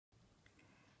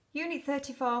Unit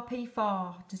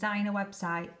 34P4, design a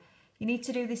website. You need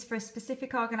to do this for a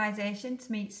specific organisation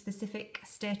to meet specific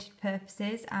stated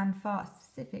purposes and for a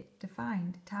specific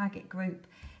defined target group.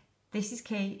 This is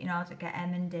key in order to get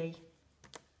M&D.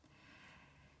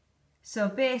 So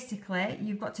basically,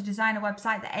 you've got to design a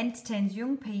website that entertains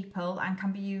young people and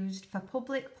can be used for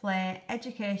public play,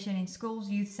 education in schools,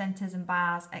 youth centres and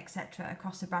bars, etc.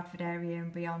 across the Bradford area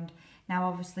and beyond. Now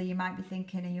obviously you might be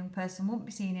thinking a young person won't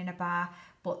be seen in a bar,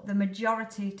 but the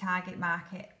majority target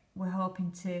market we're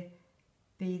hoping to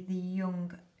be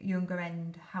the younger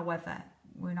end. However,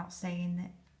 we're not saying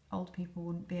that old people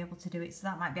wouldn't be able to do it, so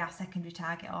that might be our secondary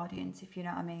target audience, if you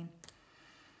know what I mean.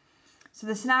 So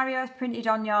the scenario is printed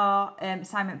on your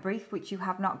assignment brief, which you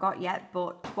have not got yet,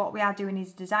 but what we are doing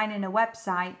is designing a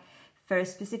website for a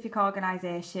specific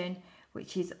organisation,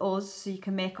 which is us, so you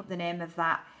can make up the name of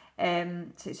that.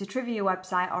 So it's a trivia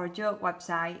website or a joke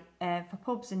website for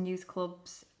pubs and youth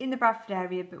clubs in the Bradford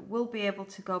area, but we'll be able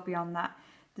to go beyond that.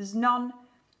 There's none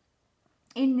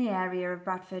in the area of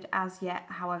Bradford as yet,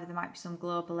 however there might be some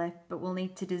globally, but we'll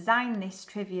need to design this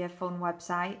trivia fun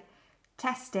website,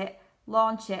 test it,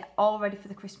 launch it, all ready for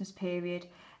the Christmas period.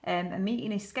 A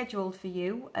meeting is scheduled for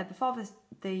you before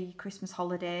the Christmas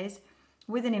holidays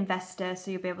with an investor,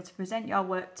 so you'll be able to present your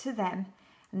work to them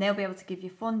and they'll be able to give you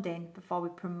funding before we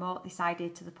promote this idea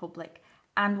to the public.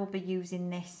 And we'll be using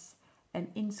this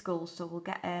in schools, so we'll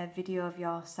get a video of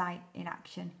your site in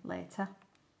action later.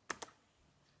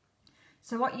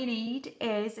 So what you need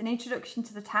is an introduction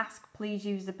to the task. Please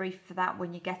use the brief for that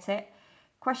when you get it.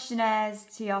 Questionnaires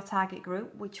to your target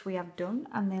group, which we have done,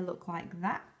 and they look like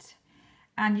that.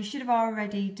 And you should have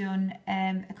already done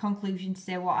a conclusion to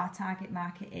say what our target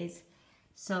market is.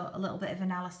 So a little bit of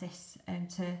analysis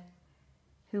to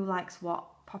who likes what,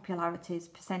 popularities,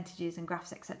 percentages and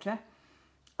graphs, etc.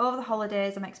 Over the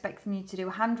holidays, I'm expecting you to do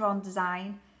a hand-drawn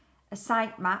design, a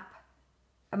site map,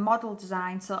 a model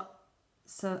design,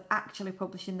 so actually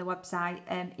publishing the website,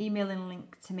 emailing a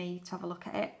link to me to have a look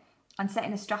at it, and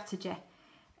setting a strategy.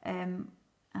 And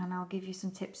I'll give you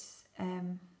some tips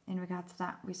in regard to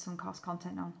that with some course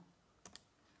content on.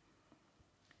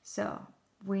 So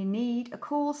we need a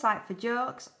cool site for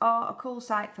jokes or a cool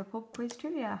site for pub quiz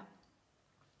trivia.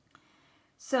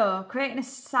 So creating a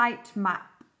site map.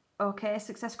 Okay,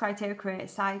 success criteria: create a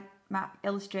site map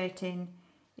illustrating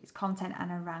its content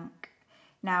and a rank.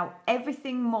 Now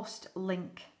everything must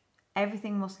link.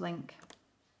 Everything must link.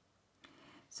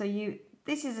 So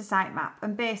this is a site map,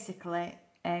 and basically,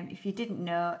 if you didn't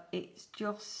know, it's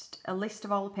just a list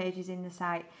of all the pages in the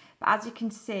site. But as you can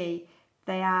see,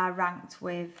 they are ranked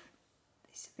with,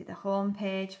 this will be the home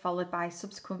page, followed by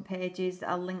subsequent pages that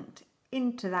are linked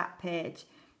into that page.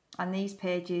 And these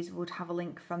pages would have a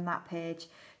link from that page.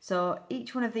 So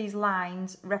each one of these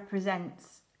lines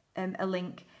represents a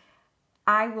link.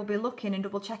 I will be looking and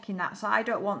double checking that. So I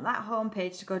don't want that home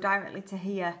page to go directly to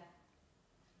here,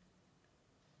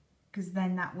 because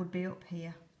then that would be up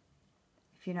here,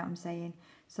 if you know what I'm saying.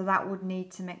 So that would need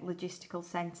to make logistical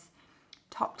sense.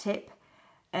 Top tip,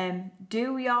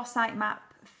 do your site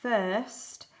map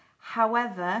first.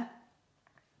 However,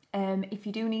 if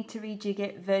you do need to rejig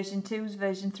it, version 2s,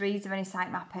 version 3s of any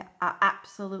site map are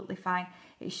absolutely fine.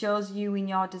 It shows you in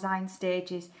your design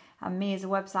stages, and me as a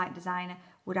website designer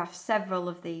would have several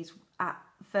of these.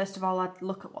 First of all, I'd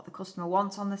look at what the customer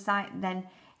wants on the site, and then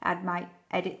I might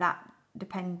edit that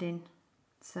depending.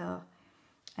 So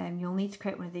you'll need to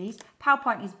create one of these.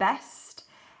 PowerPoint is best.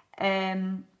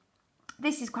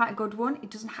 This is quite a good one. It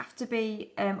doesn't have to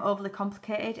be overly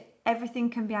complicated. Everything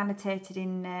can be annotated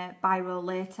in biro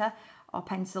later or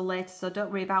pencil later, so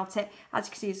don't worry about it. As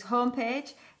you can see, it's home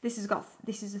page. This is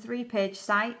a 3-page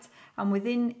site, and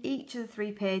within each of the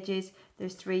 3 pages,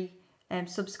 there's 3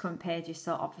 subsequent pages.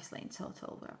 So obviously in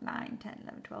total, we have 9, 10,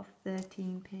 11, 12,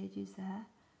 13 pages there.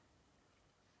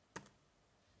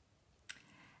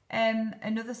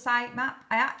 Another site map.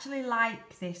 I actually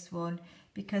like this one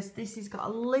because this has got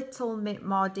a little bit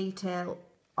more detail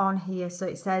on here. So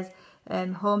it says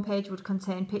homepage would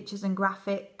contain pictures and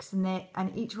graphics,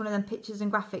 and each one of them pictures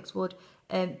and graphics would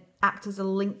act as a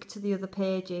link to the other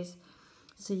pages.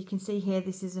 So you can see here,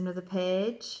 this is another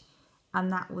page,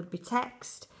 and that would be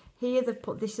text. Here they've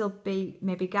put, this will be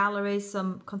maybe galleries,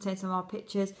 some contain some more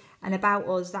pictures, and about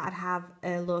us, that'd have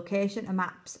a location, a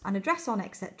maps, an address on,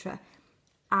 etc.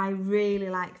 I really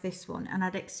like this one, and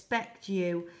I'd expect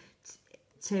you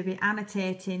to be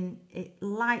annotating it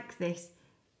like this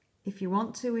if you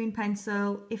want to in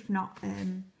pencil, if not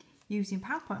using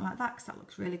PowerPoint like that, because that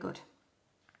looks really good.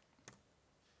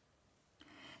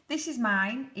 This is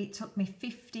mine. It took me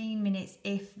 15 minutes,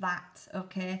 if that,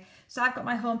 okay? So I've got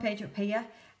my homepage up here,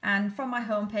 And from my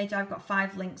homepage, I've got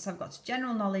 5 links. So I've got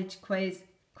general knowledge, quiz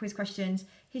questions,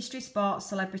 history, sports,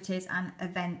 celebrities, and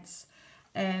events.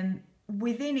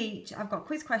 Within each, I've got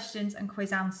quiz questions and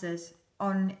quiz answers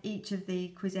on each of the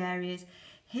quiz areas.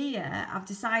 Here, I've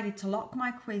decided to lock my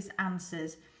quiz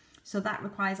answers. So that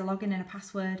requires a login and a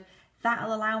password.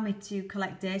 That'll allow me to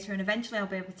collect data, and eventually I'll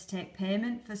be able to take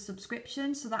payment for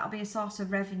subscription. So that'll be a source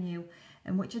of revenue,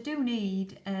 and which I do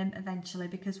need eventually,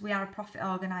 because we are a profit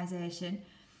organisation.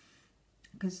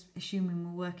 Because assuming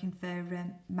we're working for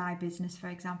my business, for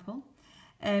example.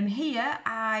 Here,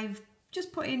 I've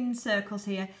just put in circles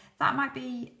here. That might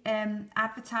be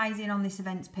advertising on this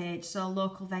events page, so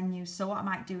local venues. So what I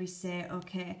might do is say,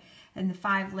 okay, in the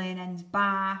 5 Lane Ends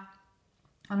bar,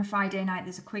 on a Friday night,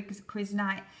 there's a quiz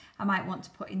night. I might want to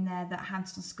put in there that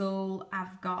Hanston School,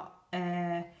 I've got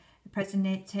a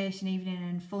presentation evening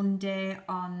and fun day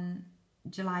on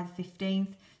July the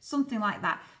 15th, something like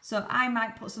that. So I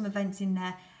might put some events in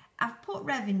there. I've put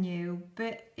revenue,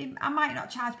 but I might not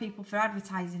charge people for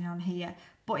advertising on here,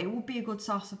 but it would be a good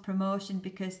source of promotion,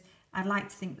 because I'd like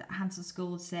to think that Hanston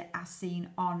School would say as seen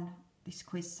on this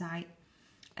quiz site.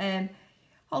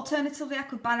 Alternatively, I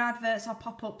could banner adverts or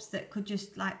pop-ups that could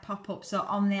just like pop up. So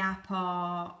on the app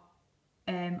or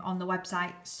on the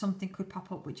website, something could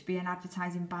pop up which would be an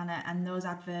advertising banner, and those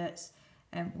adverts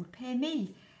would pay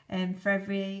me. For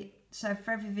every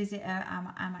visitor,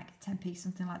 I might get 10p,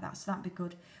 something like that. So that'd be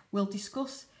good. We'll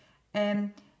discuss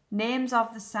names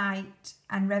of the site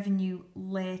and revenue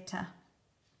later.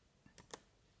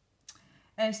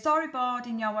 Storyboard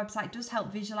in your website does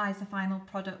help visualize the final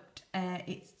product.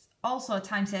 It's also a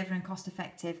time saver and cost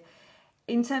effective.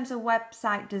 In terms of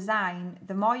website design,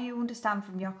 the more you understand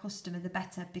from your customer, the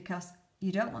better, because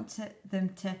you don't want them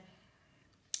to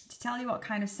tell you what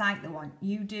kind of site they want.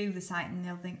 You do the site and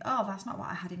they'll think, oh, that's not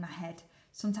what I had in my head.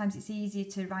 Sometimes it's easier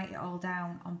to write it all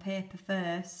down on paper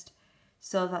first,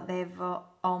 so that they've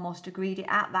almost agreed it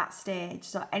at that stage.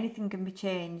 So anything can be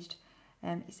changed.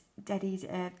 It's dead easy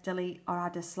to delete or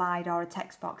add a slide or a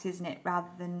text box, isn't it, rather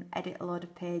than edit a load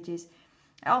of pages.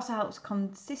 It also helps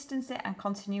consistency and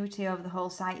continuity over the whole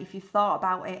site if you've thought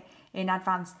about it in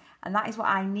advance. And that is what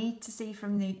I need to see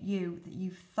from you, that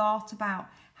you've thought about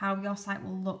how your site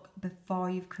will look before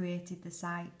you've created the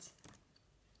site.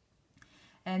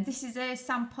 And this is a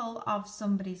sample of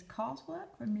somebody's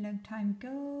coursework from a long time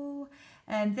ago.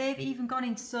 And they've even gone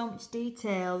into so much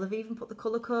detail. They've even put the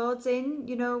colour codes in,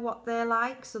 you know, what they're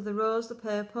like. So the rose, the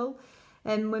purple.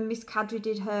 And when Miss Kadri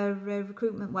did her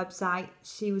recruitment website,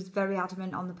 she was very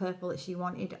adamant on the purple that she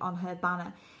wanted on her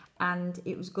banner. And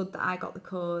it was good that I got the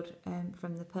code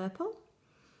from the purple.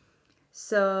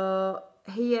 So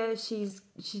here she's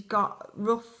got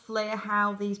roughly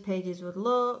how these pages would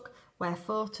look, where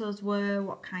photos were,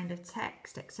 what kind of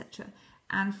text, etc.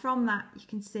 And from that you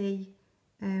can see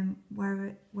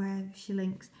where she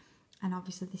links. And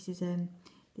obviously this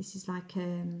is like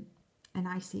an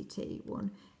ICT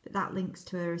one, but that links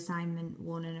to her assignment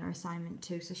 1 and her assignment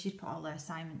 2. So she's put all her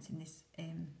assignments in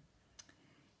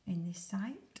this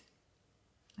site,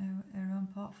 her own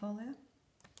portfolio.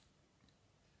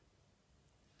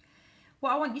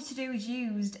 What I want you to do is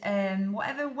use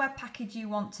whatever web package you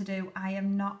want to do. I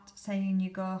am not saying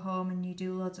you go home and you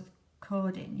do loads of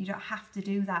coding. You don't have to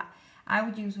do that. I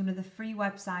would use one of the free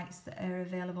websites that are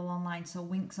available online, so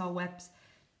Winks or Webs.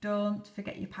 Don't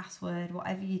forget your password,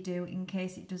 whatever you do, in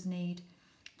case it does need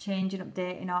changing,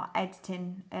 updating or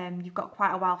editing. You've got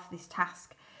quite a while for this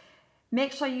task.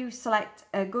 Make sure you select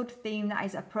a good theme that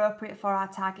is appropriate for our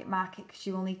target market, because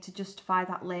you will need to justify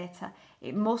that later.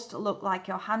 It must look like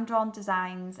your hand-drawn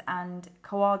designs and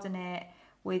coordinate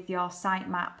with your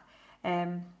sitemap.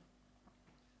 And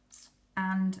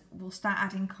we'll start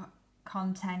adding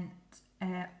content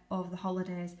over the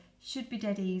holidays. Should be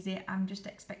dead easy. I'm just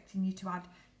expecting you to add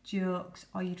jokes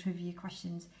or your trivia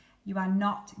questions. You are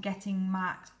not getting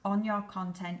marked on your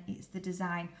content, it's the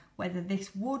design. Whether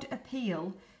this would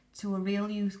appeal to a real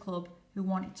youth club who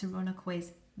wanted to run a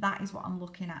quiz, that is what I'm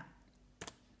looking at.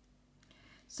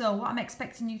 So what I'm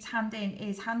expecting you to hand in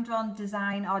is hand-drawn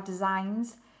design or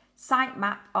designs,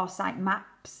 sitemap or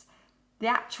sitemaps, the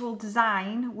actual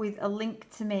design with a link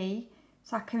to me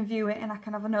so I can view it and I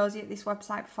can have a nosy at this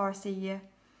website before I see you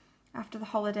after the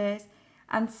holidays.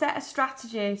 And set a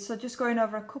strategy, so just going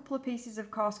over a couple of pieces of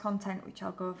course content which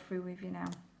I'll go through with you now.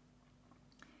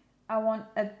 I want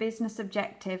a business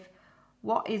objective.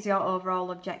 What is your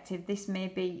overall objective? This may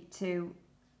be to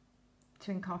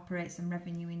incorporate some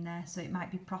revenue in there, so it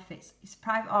might be profits. It's a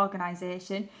private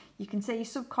organisation. You can say you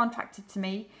subcontracted to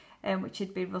me, which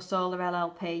would be Rusola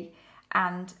LLP,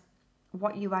 and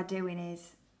what you are doing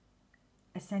is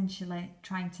essentially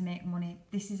trying to make money.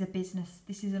 This is a business.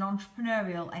 This is an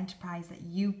entrepreneurial enterprise that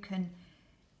you can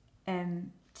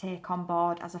take on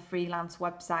board as a freelance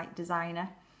website designer.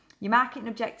 Your marketing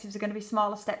objectives are going to be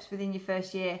smaller steps within your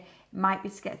first year. It might be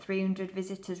to get 300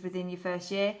 visitors within your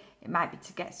first year. It might be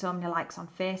to get so many likes on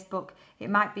Facebook. It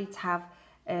might be to have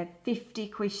 50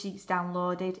 quiz sheets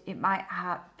downloaded. It might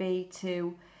be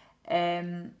to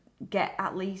get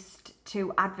at least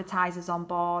 2 advertisers on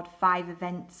board, 5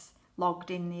 events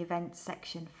logged in the events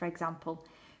section, for example.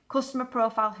 Customer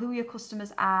profile, who your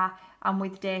customers are, and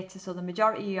with data, so the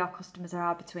majority of your customers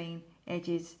are between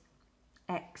ages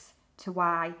X to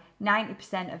Y.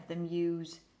 90% of them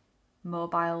use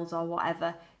mobiles or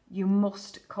whatever. You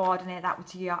must coordinate that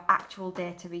with your actual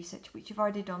data research, which you've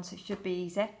already done, so it should be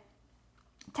easy.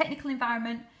 Technical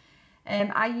environment.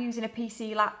 Are you using a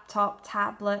PC, laptop,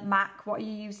 tablet, Mac? What are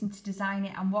you using to design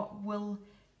it, and what will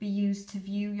be used to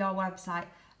view your website?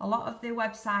 A lot of the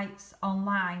websites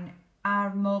online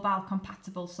are mobile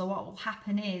compatible, so what will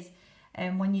happen is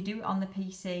when you do it on the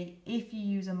PC, if you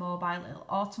use a mobile, it'll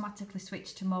automatically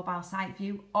switch to mobile site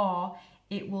view, or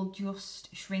it will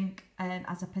just shrink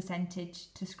as a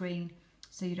percentage to screen,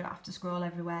 so you don't have to scroll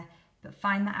everywhere. But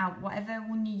find that out. Whatever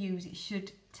one you use, it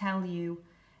should tell you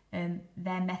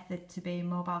their method to be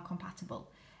mobile compatible.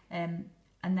 And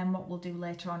then what we'll do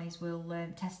later on is we'll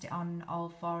test it on all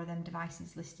 4 of them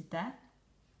devices listed there.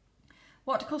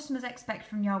 What do customers expect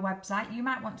from your website? You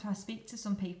might want to speak to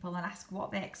some people and ask what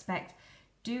they expect.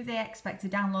 Do they expect a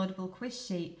downloadable quiz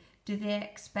sheet? Do they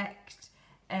expect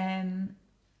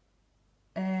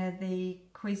the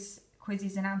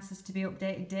quizzes and answers to be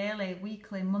updated daily,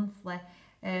 weekly, monthly?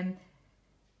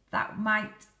 That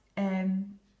might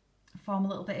form a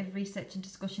little bit of research and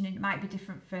discussion. It might be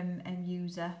different from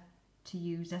user to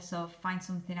user, so find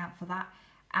something out for that.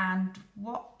 And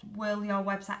what will your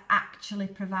website actually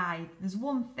provide? There's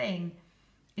one thing,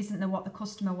 isn't there, what the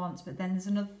customer wants, but then there's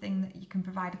another thing that you can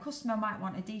provide. A customer might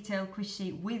want a detailed quiz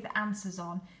sheet with answers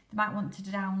on. They might want to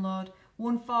download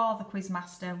one for the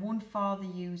quizmaster, one for the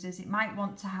users. It might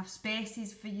want to have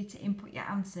spaces for you to input your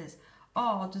answers.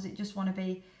 Or does it just want to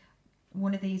be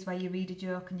one of these where you read a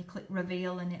joke and you click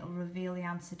reveal and it'll reveal the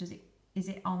answer? Is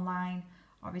it online,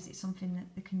 or is it something that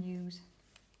they can use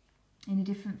in a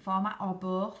different format, or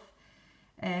both?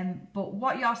 But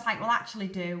what your site will actually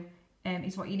do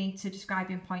is what you need to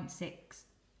describe in point 6.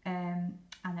 And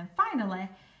then finally,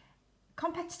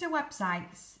 competitor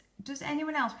websites. Does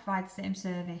anyone else provide the same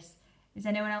service? Is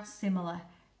anyone else similar?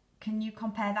 Can you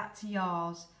compare that to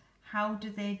yours? How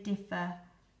do they differ?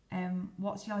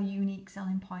 What's your unique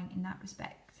selling point in that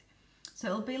respect? So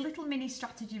it'll be a little mini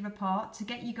strategy report to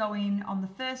get you going on the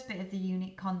first bit of the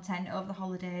unit content over the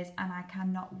holidays, and I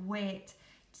cannot wait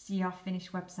to see your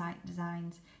finished website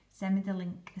designs. Send me the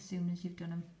link as soon as you've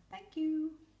done them. Thank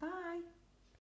you. Bye.